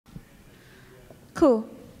Cool.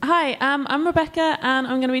 Hi, I'm Rebecca, and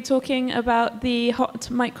I'm going to be talking about the HOT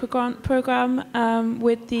Microgrant program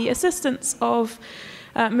with the assistance of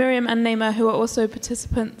Miriam and Naima, who are also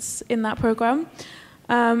participants in that program.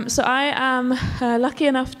 So I am lucky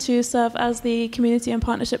enough to serve as the Community and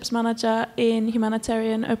Partnerships Manager in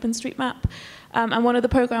Humanitarian OpenStreetMap. And one of the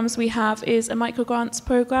programs we have is a microgrants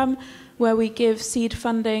program where we give seed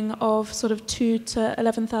funding of sort of $2,000 to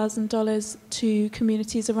 $11,000 to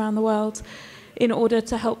communities around the world in order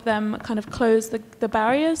to help them kind of close the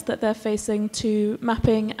barriers that they're facing to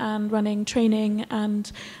mapping and running training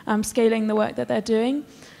and scaling the work that they're doing.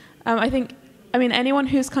 I mean, anyone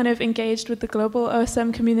who's kind of engaged with the global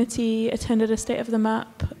OSM community, attended a State of the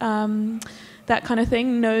Map, that kind of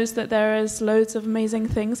thing, knows that there is loads of amazing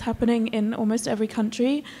things happening in almost every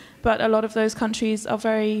country, but a lot of those countries are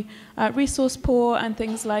very resource poor, and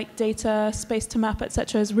things like data, space to map,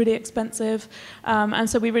 etc. is really expensive. And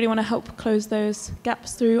so we really want to help close those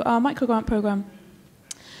gaps through our microgrant program.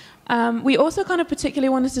 We also kind of particularly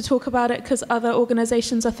wanted to talk about it because other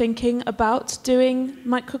organizations are thinking about doing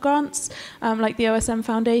microgrants, like the OSM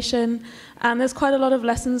Foundation. And there's quite a lot of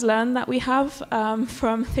lessons learned that we have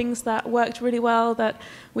from things that worked really well, that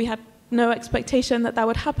we had no expectation that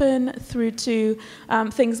would happen, through to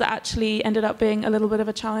things that actually ended up being a little bit of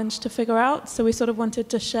a challenge to figure out. So we sort of wanted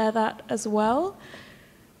to share that as well.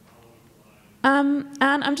 And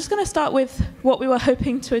I'm just going to start with what we were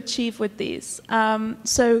hoping to achieve with these.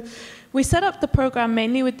 So we set up the program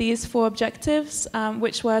mainly with these four objectives,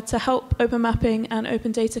 which were to help open mapping and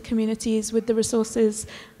open data communities with the resources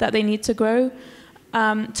that they need to grow,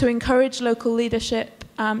 to encourage local leadership,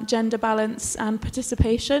 gender balance, and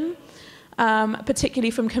participation,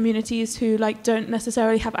 particularly from communities who don't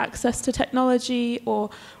necessarily have access to technology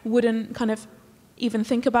or wouldn't kind of even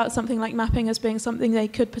think about something like mapping as being something they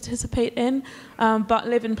could participate in, but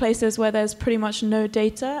live in places where there's pretty much no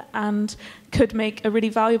data and could make a really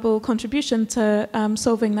valuable contribution to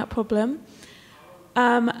solving that problem.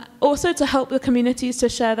 Also to help the communities to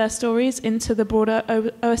share their stories into the broader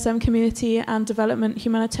OSM community and development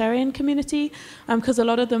humanitarian community, because a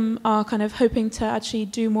lot of them are kind of hoping to actually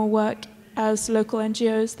do more work as local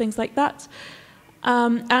NGOs, things like that.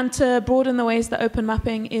 And to broaden the ways that open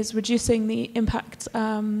mapping is reducing the impact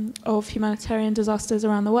of humanitarian disasters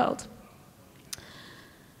around the world.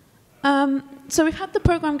 So we've had the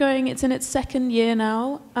program going, it's in its second year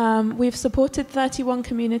now. We've supported 31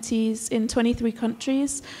 communities in 23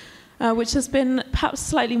 countries, which has been perhaps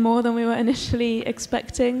slightly more than we were initially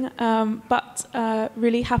expecting, but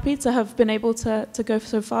really happy to have been able to go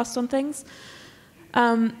so fast on things.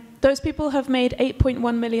 Those people have made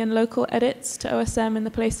 8.1 million local edits to OSM in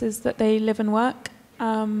the places that they live and work.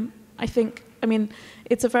 I mean,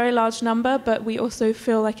 it's a very large number, but we also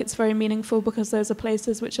feel like it's very meaningful because those are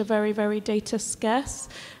places which are very, very data scarce.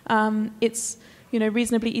 It's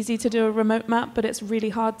reasonably easy to do a remote map, but it's really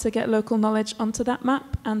hard to get local knowledge onto that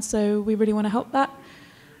map, and so we really want to help that.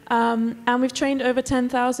 And we've trained over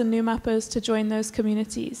 10,000 new mappers to join those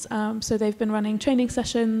communities. So they've been running training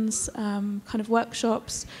sessions, kind of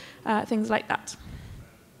workshops, things like that.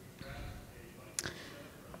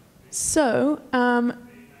 So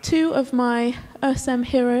two of my OSM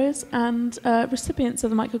heroes and recipients of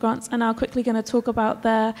the microgrants are now quickly going to talk about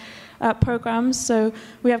their programs. So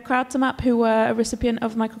we have Crowd2Map, who were a recipient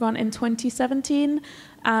of microgrant in 2017,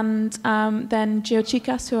 and then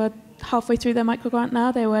GeoChicas, who are halfway through their microgrant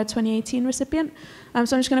now. They were a 2018 recipient. So I'm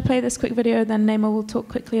just going to play this quick video, then Naima will talk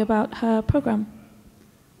quickly about her program.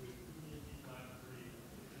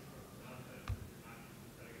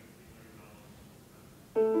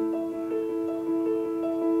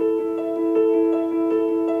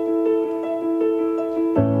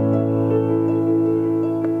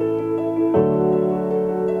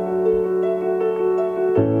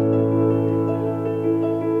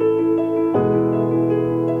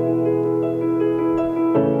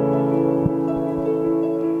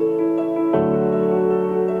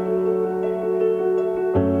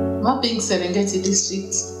 Mapping Serengeti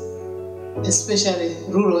districts, especially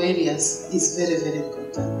rural areas, is very, very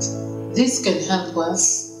important. This can help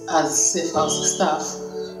us as Safe House staff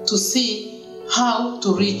to see how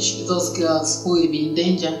to reach those girls who will be in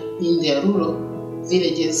danger in their rural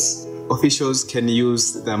villages. Officials can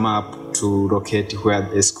use the map to locate where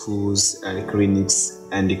the schools, clinics,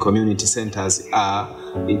 and the community centers are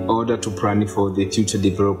in order to plan for the future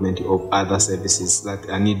development of other services that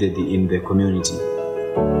are needed in the community.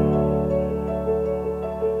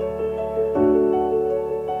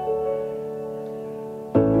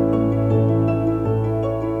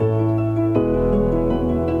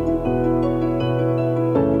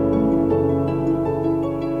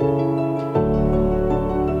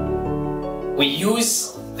 we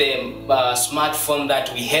use the smartphone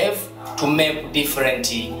that we have to map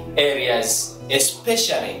different areas,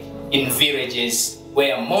 especially in villages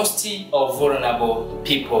where most of vulnerable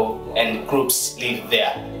people and groups live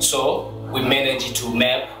there. So we managed to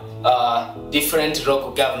map different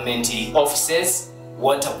local government offices,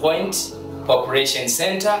 water point, population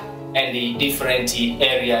center, and the different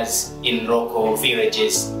areas in local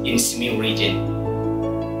villages in Simiyu region.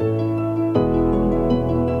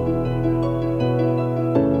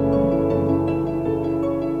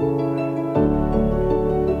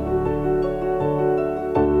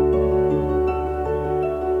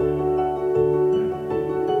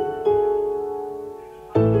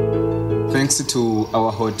 Thanks to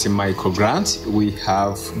our hot microgrant, we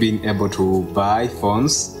have been able to buy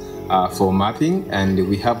phones for mapping, and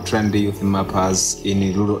we have trained youth mappers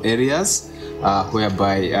in rural areas,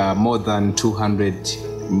 whereby more than 200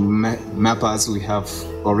 mappers we have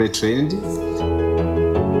already trained.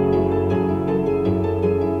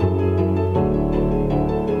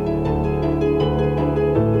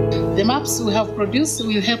 The maps we have produced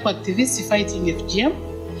will help activists fighting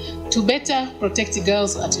FGM to better protect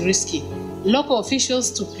girls at risk. Local officials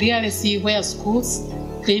to clearly see where schools,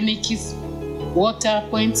 clinics, water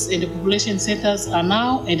points, and population centers are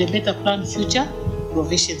now, and better plan future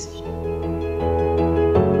provisions.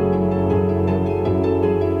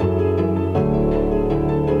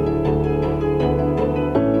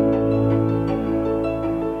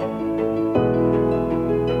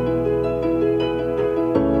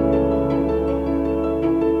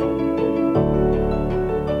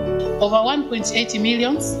 Over 1.8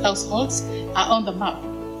 million households are on the map.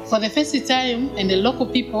 For the first time, and the local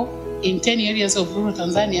people in 10 areas of rural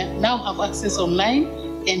Tanzania now have access online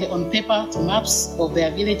and on paper to maps of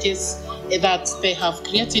their villages that they have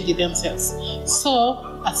created themselves.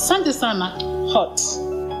 So, asante sana, hot.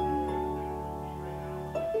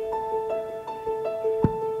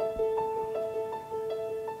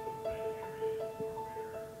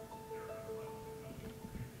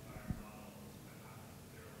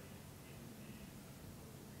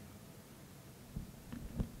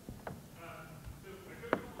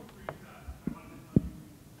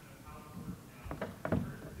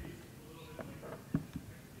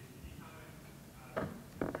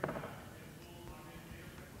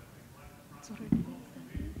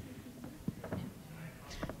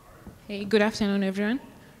 Hey, good afternoon, everyone.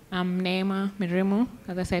 I'm Neema Miremu.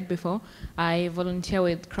 As I said before, I volunteer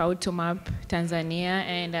with Crowd2Map Tanzania,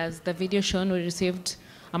 and as the video shown, we received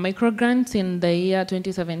a microgrant in the year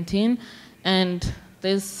 2017, and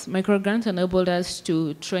this microgrant enabled us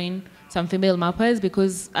to train some female mappers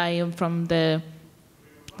because I am from the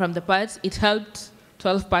parts. It helped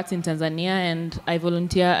 12 parts in Tanzania, and I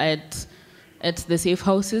volunteer at the safe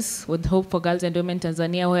houses with Hope for Girls and Women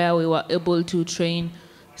Tanzania, where we were able to train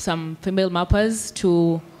some female mappers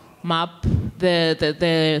to map the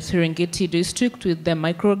Serengeti district with the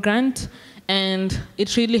microgrant, and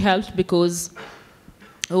it really helped because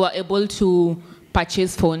we were able to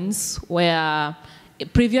purchase phones where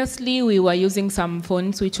previously we were using some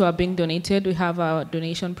phones which were being donated. We have a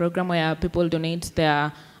donation program where people donate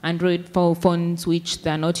their Android phones which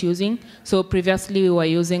they're not using. So previously we were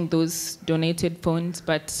using those donated phones,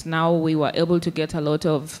 but now we were able to get a lot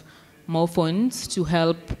of more funds to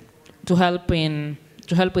help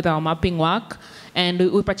with our mapping work, and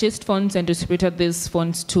we purchased funds and distributed these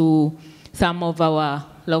funds to some of our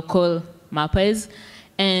local mappers,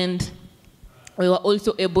 and we were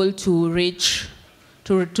also able to reach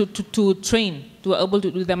to train. We were able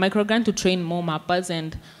to do the microgrant to train more mappers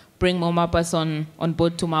and bring more mappers on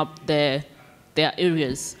board to map their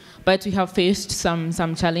areas. But we have faced some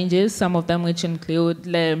challenges, some of them which include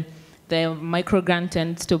the microgrant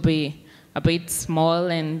tends to be a bit small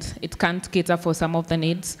and it can't cater for some of the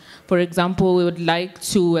needs. For example, we would like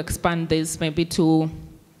to expand this maybe to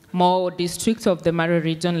more districts of the Mara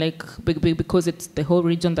region, like because it's the whole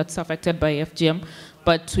region that's affected by FGM.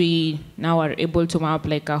 But we now are able to map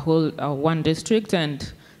like a whole one district and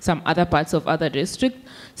some other parts of other districts.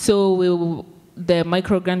 So the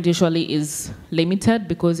microgrant usually is limited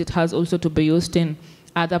because it has also to be used in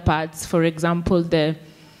other parts. For example, there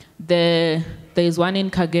is one in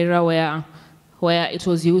Kagera where it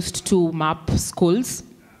was used to map schools,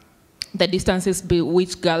 the distances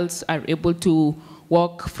which girls are able to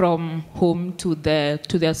walk from home to their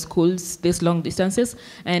schools, these long distances,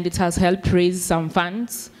 and it has helped raise some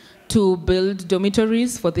funds to build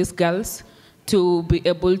dormitories for these girls to be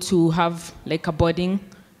able to have like a boarding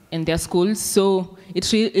in their schools. So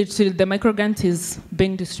the microgrant is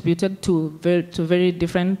being distributed to very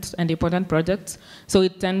different and important projects. So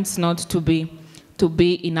it tends not to be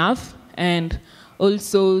enough. And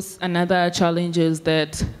also another challenge is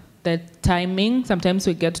that timing. Sometimes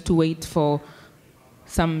we get to wait for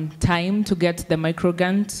some time to get the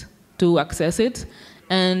microgrant to access it.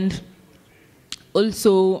 And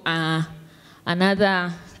also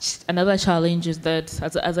another challenge is that,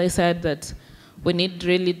 as I said, that we need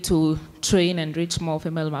really to train and reach more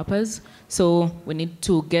female mappers. So we need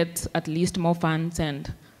to get at least more funds,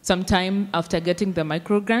 and sometime after getting the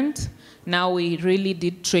microgrant, now we really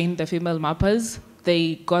did train the female mappers.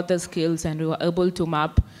 They got the skills and we were able to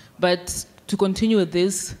map. But to continue with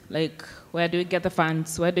this, like, where do we get the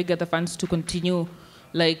funds? Where do we get the funds to continue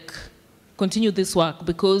this work?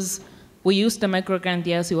 Because we used the microgrant,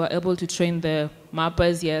 yes, we were able to train the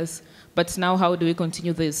mappers, yes, but now how do we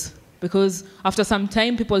continue this? Because after some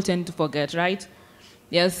time, people tend to forget, right?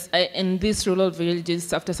 Yes, in these rural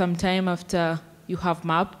villages, after some time, after you have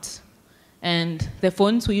mapped, and the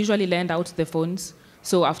phones, we usually lend out the phones.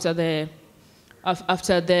 So after the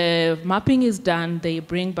mapping is done, they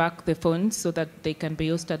bring back the phones so that they can be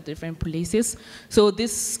used at different places. So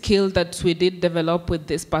this skill that we did develop with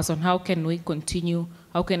this person, how can we continue?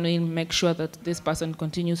 How can we make sure that this person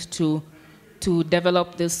continues to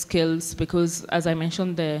develop these skills? Because as I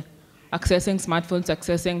mentioned, the accessing smartphones,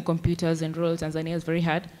 accessing computers in rural Tanzania is very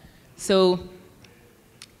hard. So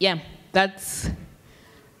yeah, that's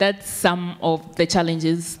some of the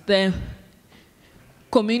challenges. The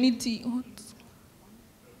community.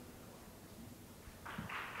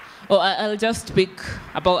 Oh, I'll just speak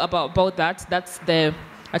about that. That's the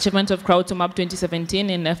achievement of Crowd2Map 2017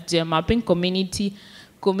 in FGM mapping. Community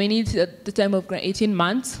at the time of 18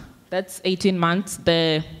 months. That's 18 months,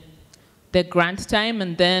 the grant time,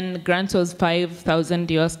 and then grant was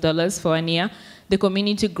 $5,000 for 1 year. The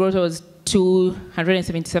community growth was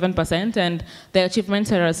 277%, and the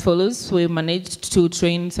achievements are as follows. We managed to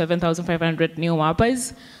train 7,500 new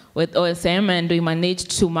mappers with OSM, and we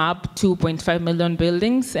managed to map 2.5 million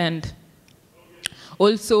buildings, and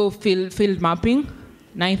also field mapping,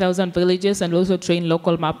 9,000 villages, and also train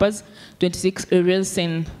local mappers, 26 areas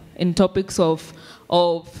in topics of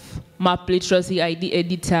map literacy, ID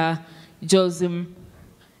editor, JOSM,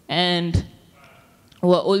 and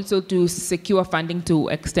we're also to secure funding to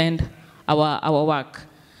extend our work.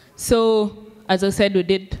 So, as I said, we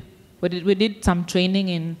did some training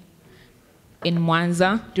in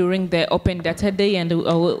Mwanza during the Open Data Day, and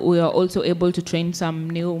we are also able to train some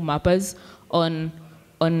new mappers on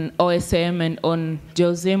OSM and on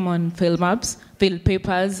JOSM, on field maps, field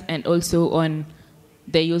papers, and also on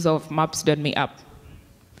the use of maps.me app.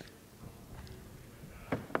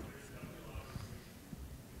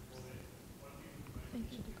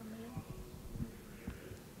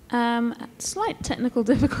 Slight technical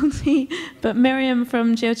difficulty, but Miriam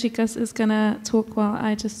from GeoChicas is going to talk while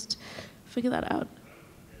I just figure that out.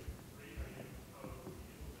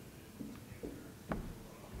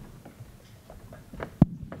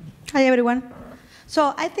 Hi, everyone.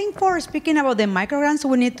 So I think for speaking about the microgrants,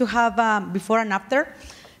 we need to have before and after.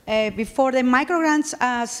 Before the microgrants,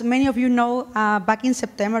 as many of you know, back in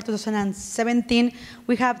September 2017,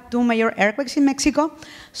 we have 2 major earthquakes in Mexico.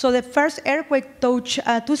 So the first earthquake touched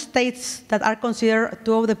 2 states that are considered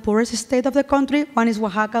 2 of the poorest states of the country. One is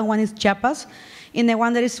Oaxaca, and one is Chiapas. In the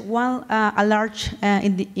one, there is a large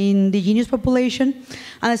indigenous population.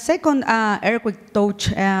 And the second earthquake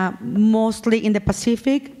touched mostly in the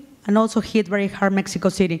Pacific and also hit very hard Mexico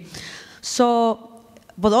City. So,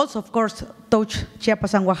 but also, of course, touched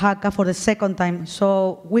Chiapas and Oaxaca for the second time.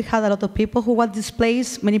 So we had a lot of people who were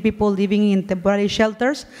displaced, many people living in temporary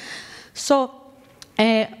shelters. So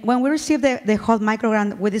when we received the HOT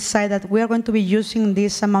microgrant, we decided that we are going to be using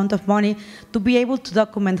this amount of money to be able to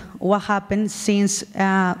document what happened, since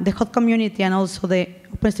the HOT community and also the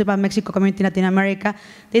OpenStreetMap Mexico community in Latin America,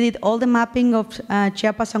 they did all the mapping of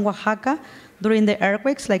Chiapas and Oaxaca during the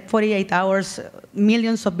earthquakes, like 48 hours,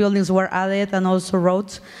 millions of buildings were added and also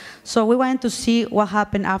roads. So we wanted to see what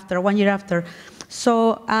happened after, 1 year after.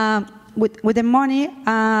 So with the money,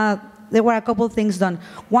 there were a couple of things done.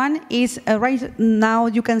 One is right now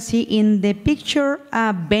you can see in the picture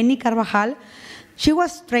Benny Carvajal. She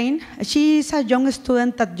was trained. She is a young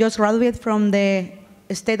student that just graduated from the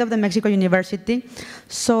State of the Mexico University.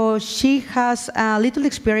 So she has little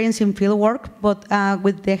experience in field work, but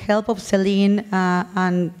with the help of Celine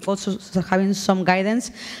and also having some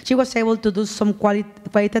guidance, she was able to do some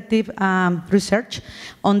qualitative research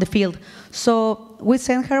on the field. So we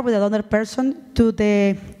sent her with another person to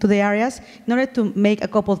the areas in order to make a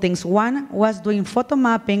couple things. One was doing photo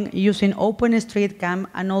mapping using OpenStreetMap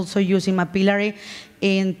and also using Mapillary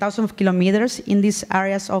in thousands of kilometers in these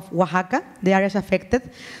areas of Oaxaca, the areas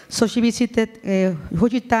affected. So she visited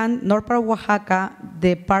Juchitán, north part of Oaxaca,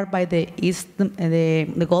 the part by the east,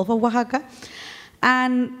 the Gulf of Oaxaca,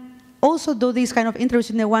 and also do this kind of interviews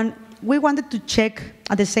in the one. We wanted to check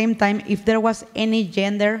at the same time if there was any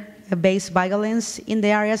gender-based violence in the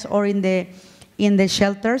areas or in the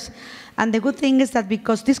shelters. And the good thing is that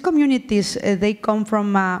because these communities, they come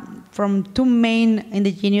from two main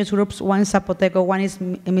indigenous groups, one is Zapoteco, one is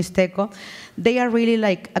Mixteco. They are really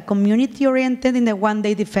like a community-oriented. In the one,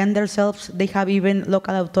 they defend themselves. They have even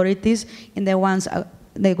local authorities. In the ones,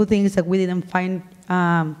 the good thing is that we didn't find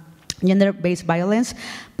gender-based violence.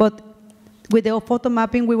 But with the photo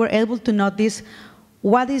mapping, we were able to notice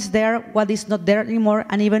what is there, what is not there anymore,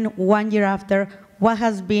 and even 1 year after, what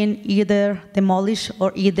has been either demolished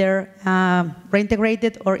or either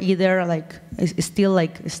reintegrated or either like is still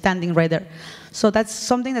like standing right there. So that's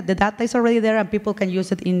something that the data is already there and people can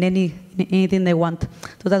use it in anything they want.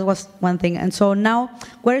 So that was one thing. And so now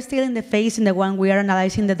we're still in the phase in the one we are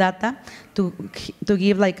analyzing the data to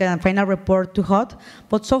give like a final report to HOT.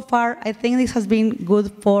 But so far, I think this has been good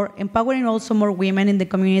for empowering also more women in the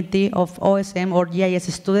community of OSM or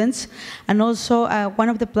GIS students. And also one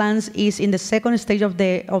of the plans is in the second stage of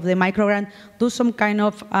the microgrant, do some kind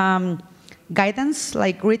of guidance,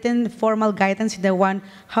 like written formal guidance in the one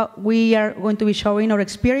how we are going to be showing our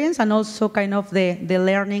experience and also kind of the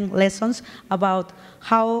learning lessons about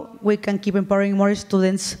how we can keep empowering more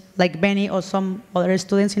students like Benny or some other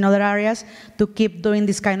students in other areas to keep doing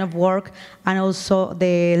this kind of work and also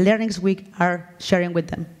the learnings we are sharing with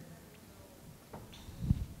them.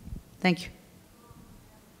 Thank you.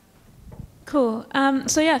 Cool.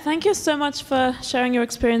 So yeah, thank you so much for sharing your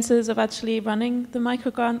experiences of actually running the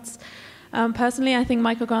microgrants. Personally, I think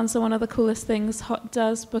microgrants are one of the coolest things HOT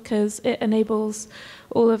does because it enables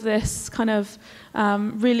all of this kind of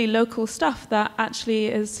really local stuff that actually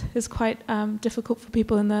is quite difficult for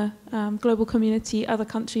people in the global community, other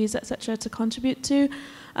countries, etc., to contribute to.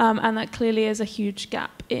 And that clearly is a huge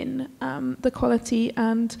gap in the quality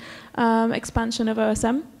and expansion of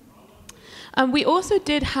OSM. We also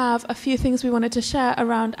did have a few things we wanted to share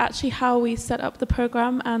around actually how we set up the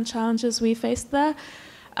program and challenges we faced there.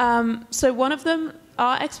 So one of them,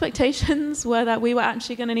 our expectations were that we were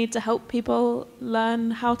actually going to need to help people learn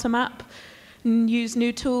how to map, use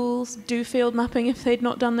new tools, do field mapping if they'd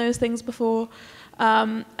not done those things before.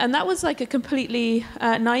 And that was like a completely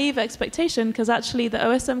naive expectation because actually the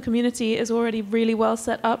OSM community is already really well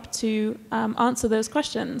set up to answer those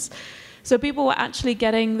questions. So people were actually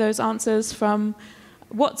getting those answers from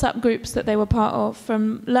WhatsApp groups that they were part of,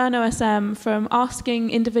 from Learn OSM, from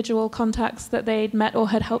asking individual contacts that they'd met or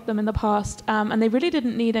had helped them in the past, and they really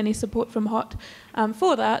didn't need any support from HOT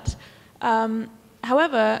for that.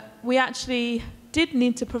 However, we actually did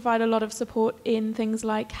need to provide a lot of support in things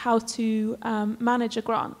like how to manage a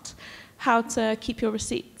grant, how to keep your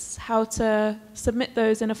receipts, how to submit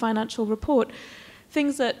those in a financial report,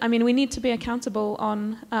 things that, I mean, we need to be accountable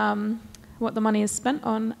on what the money is spent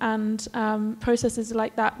on, and processes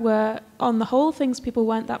like that were, on the whole, things people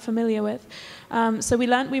weren't that familiar with. So we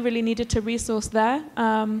learned we really needed to resource there,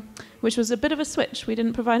 which was a bit of a switch. We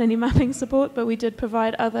didn't provide any mapping support, but we did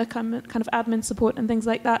provide other kind of admin support and things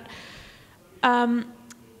like that.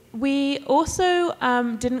 We also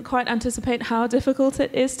didn't quite anticipate how difficult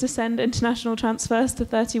it is to send international transfers to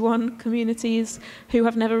 31 communities who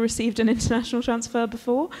have never received an international transfer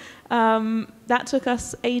before. That took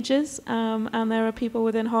us ages, and there are people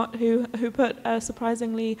within HOT who put a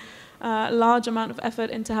surprisingly large amount of effort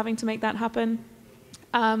into having to make that happen.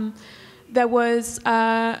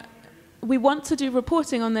 We want to do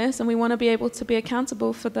reporting on this, and we want to be able to be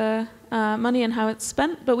accountable for the money and how it's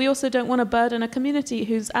spent, but we also don't want to burden a community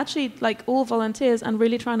who's actually like all volunteers and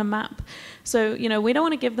really trying to map. So, you know, we don't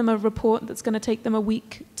want to give them a report that's going to take them a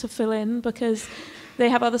week to fill in because they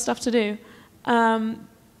have other stuff to do.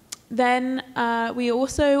 Then we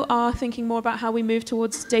also are thinking more about how we move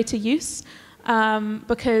towards data use,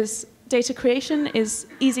 because data creation is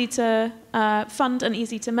easy to fund and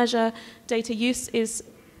easy to measure. Data use is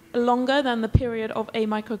longer than the period of a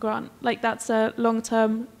microgrant. Like that's a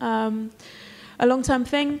long-term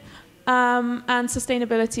thing, and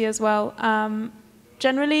sustainability as well.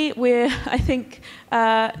 Generally, we're, I think,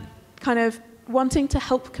 kind of wanting to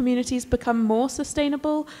help communities become more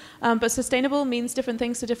sustainable, but sustainable means different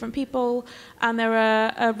things to different people, and there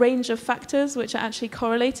are a range of factors which are actually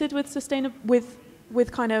correlated with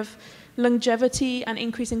with kind of longevity and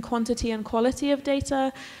increasing quantity and quality of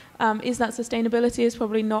data. Is that sustainability is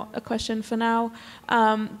probably not a question for now.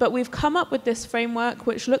 But we've come up with this framework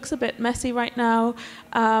which looks a bit messy right now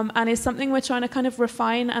and is something we're trying to kind of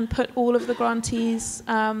refine and put all of the grantees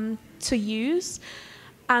to use.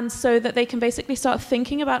 And so that they can basically start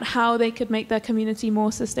thinking about how they could make their community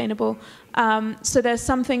more sustainable. So there's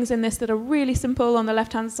some things in this that are really simple on the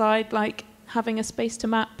left-hand side, like having a space to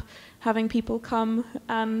map, having people come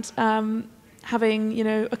and having, you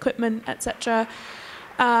know, equipment, etc.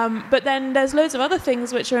 But then there's loads of other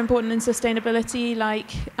things which are important in sustainability,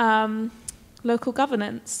 like local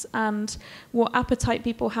governance and what appetite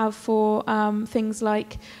people have for things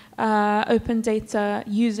like open data,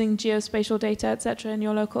 using geospatial data, etc. in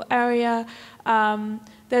your local area.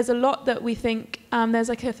 There's a lot that we think, there's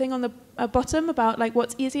like a thing on the bottom about like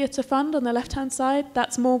what's easier to fund on the left-hand side.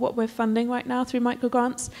 That's more what we're funding right now through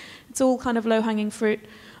microgrants. It's all kind of low-hanging fruit.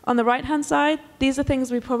 On the right-hand side, these are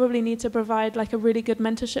things we probably need to provide, like a really good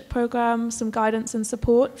mentorship program, some guidance and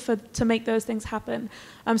support to make those things happen.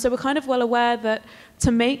 So we're kind of well aware that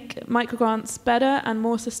to make microgrants better and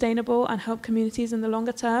more sustainable and help communities in the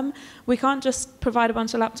longer term, we can't just provide a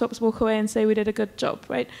bunch of laptops, walk away and say we did a good job,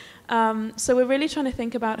 right? So we're really trying to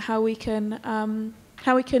think about how we can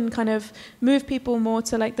kind of move people more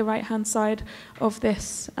to like the right-hand side of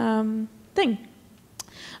this thing.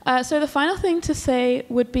 So the final thing to say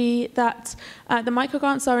would be that the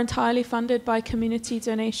microgrants are entirely funded by community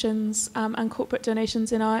donations and corporate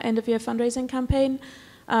donations in our end-of-year fundraising campaign.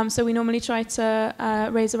 So we normally try to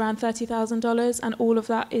raise around $30,000, and all of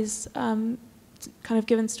that is kind of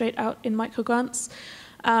given straight out in microgrants.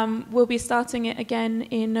 We'll be starting it again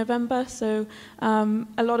in November, so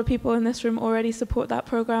a lot of people in this room already support that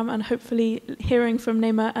program, and hopefully hearing from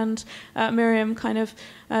Neema and Miriam kind of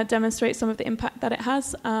demonstrate some of the impact that it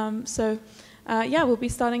has. Yeah, we'll be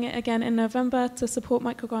starting it again in November to support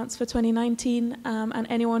microgrants for 2019, and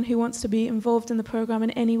anyone who wants to be involved in the program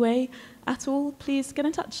in any way at all, please get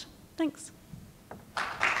in touch. Thanks.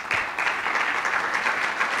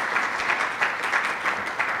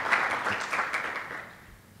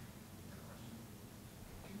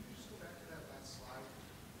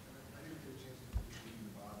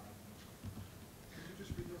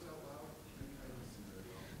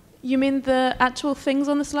 You mean the actual things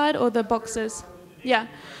on the slide or the boxes? Yeah.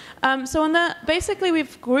 So on the, basically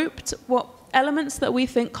we've grouped what elements that we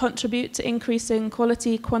think contribute to increasing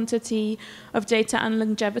quality, quantity of data and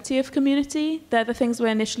longevity of community. They're the things we're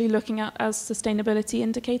initially looking at as sustainability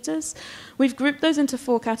indicators. We've grouped those into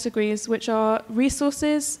 4 categories, which are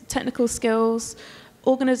resources, technical skills,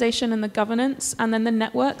 organization and the governance, and then the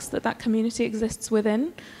networks that that community exists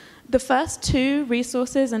within. The first 2,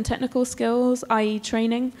 resources and technical skills, i.e.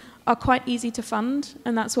 training, are quite easy to fund,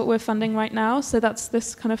 and that's what we're funding right now. So that's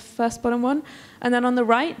this kind of first bottom one. And then on the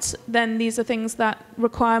right, then these are things that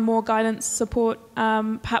require more guidance, support.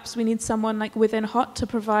 Perhaps we need someone like within HOT to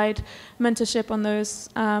provide mentorship on those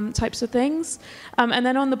types of things. And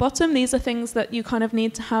then on the bottom, these are things that you kind of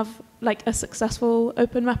need to have like a successful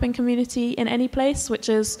open mapping community in any place, which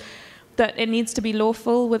is that it needs to be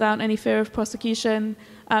lawful without any fear of prosecution.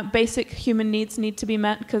 Basic human needs need to be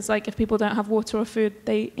met, because like if people don't have water or food,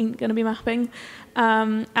 they ain't going to be mapping.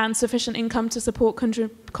 And sufficient income to support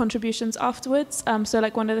contributions afterwards. So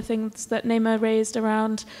like one of the things that Neema raised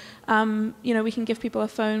around, you know, we can give people a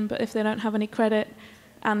phone, but if they don't have any credit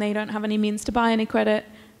and they don't have any means to buy any credit,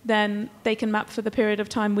 then they can map for the period of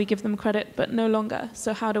time we give them credit, but no longer.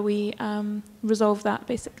 So how do we resolve that,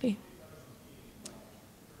 basically?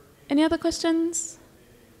 Any other questions?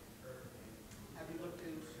 Have you looked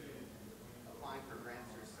into applying for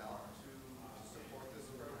grants yourself to support this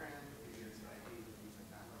program?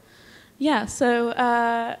 Yeah,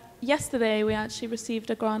 so yesterday we actually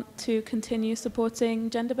received a grant to continue supporting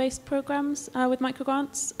gender-based programs with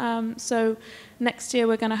microgrants. So next year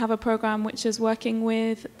we're going to have a program which is working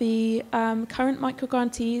with the current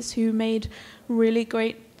micrograntees who made really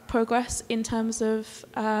great progress in terms of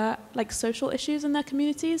like social issues in their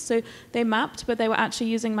communities. So they mapped, but they were actually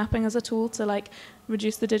using mapping as a tool to like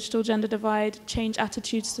reduce the digital gender divide, change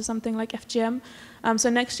attitudes to something like FGM. So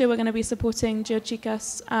next year we're going to be supporting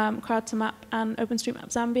GeoChicas, Crowd2Map and OpenStreetMap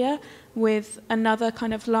Zambia with another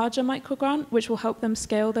kind of larger microgrant, which will help them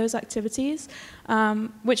scale those activities,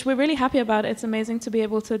 which we're really happy about. It's amazing to be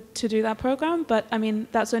able to do that program, but I mean,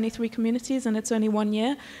 that's only 3 communities and it's only 1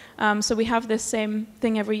 year. So we have this same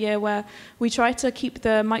thing every year where we try to keep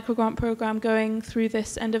the microgrant program going through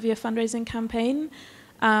this end of year fundraising campaign,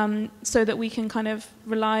 so that we can kind of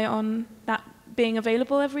rely on that being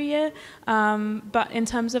available every year. But in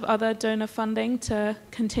terms of other donor funding to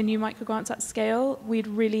continue microgrants at scale, we'd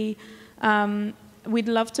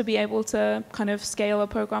love to be able to kind of scale a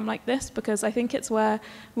program like this, because I think it's where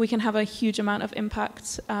we can have a huge amount of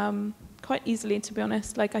impact quite easily, to be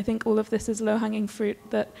honest. Like, I think all of this is low-hanging fruit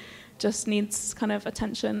that just needs kind of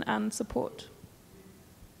attention and support.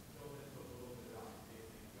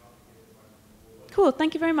 Cool,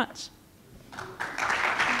 thank you very much.